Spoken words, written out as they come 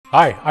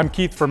Hi, I'm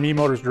Keith from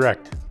eMotors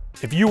Direct.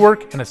 If you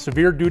work in a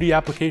severe duty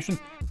application,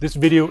 this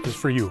video is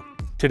for you.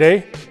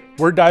 Today,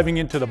 we're diving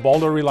into the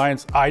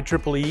Baldor-Reliance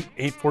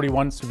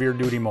IEEE841 severe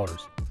duty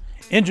motors.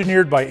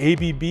 Engineered by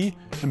ABB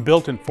and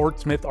built in Fort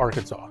Smith,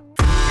 Arkansas.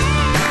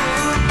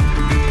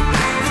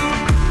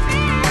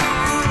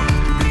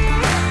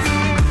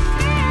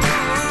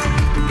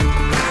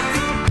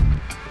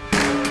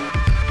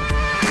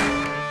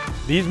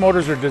 These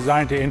motors are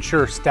designed to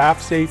ensure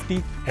staff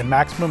safety and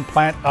maximum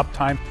plant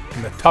uptime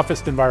in the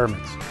toughest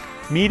environments,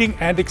 meeting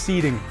and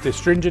exceeding the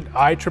stringent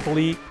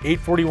IEEE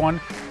 841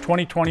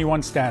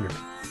 2021 standard.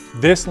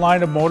 This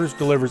line of motors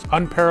delivers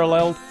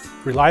unparalleled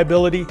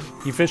reliability,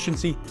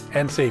 efficiency,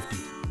 and safety.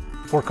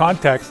 For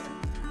context,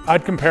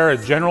 I'd compare a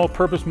general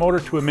purpose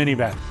motor to a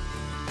minivan.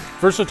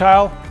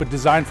 Versatile, but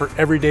designed for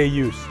everyday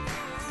use.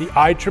 The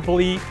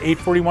IEEE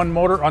 841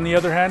 motor, on the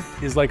other hand,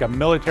 is like a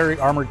military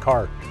armored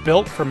car,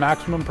 built for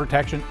maximum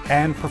protection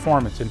and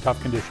performance in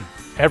tough conditions.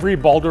 Every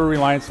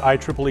Baldor-Reliance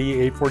IEEE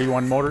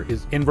 841 motor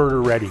is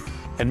inverter ready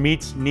and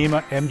meets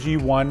NEMA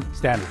MG1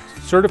 standards.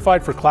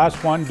 Certified for Class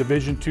 1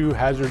 Division 2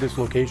 hazardous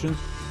locations,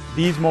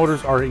 these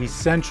motors are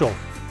essential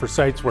for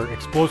sites where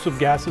explosive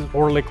gases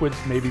or liquids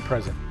may be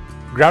present.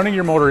 Grounding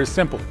your motor is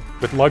simple,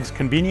 with lugs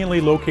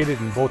conveniently located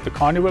in both the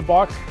conduit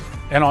box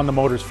and on the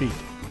motor's feet.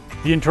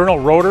 The internal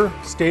rotor,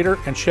 stator,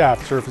 and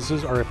shaft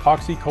surfaces are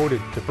epoxy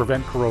coated to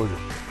prevent corrosion.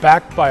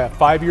 Backed by a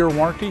 5-year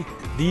warranty,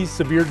 these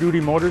severe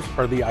duty motors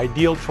are the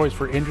ideal choice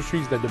for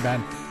industries that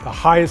demand the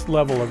highest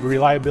level of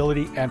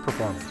reliability and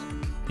performance.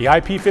 The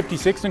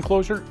IP56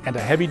 enclosure and a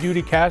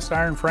heavy-duty cast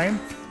iron frame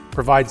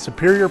provide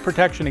superior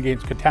protection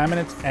against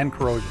contaminants and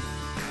corrosion.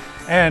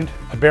 And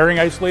a bearing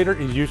isolator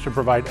is used to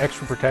provide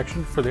extra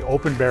protection for the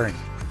open bearings,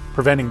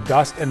 preventing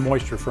dust and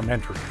moisture from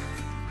entering.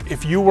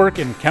 If you work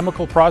in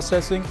chemical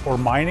processing or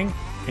mining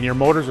and your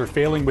motors are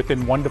failing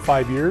within 1 to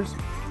 5 years,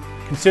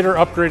 consider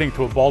upgrading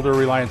to a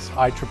Baldor-Reliance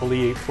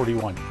IEEE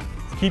 841.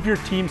 Keep your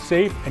team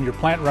safe and your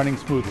plant running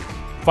smoothly.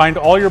 Find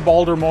all your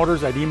Baldor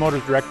motors at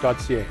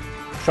eMotorsDirect.ca.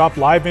 Shop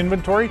live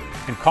inventory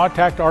and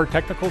contact our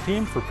technical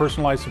team for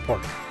personalized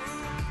support.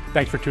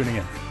 Thanks for tuning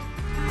in.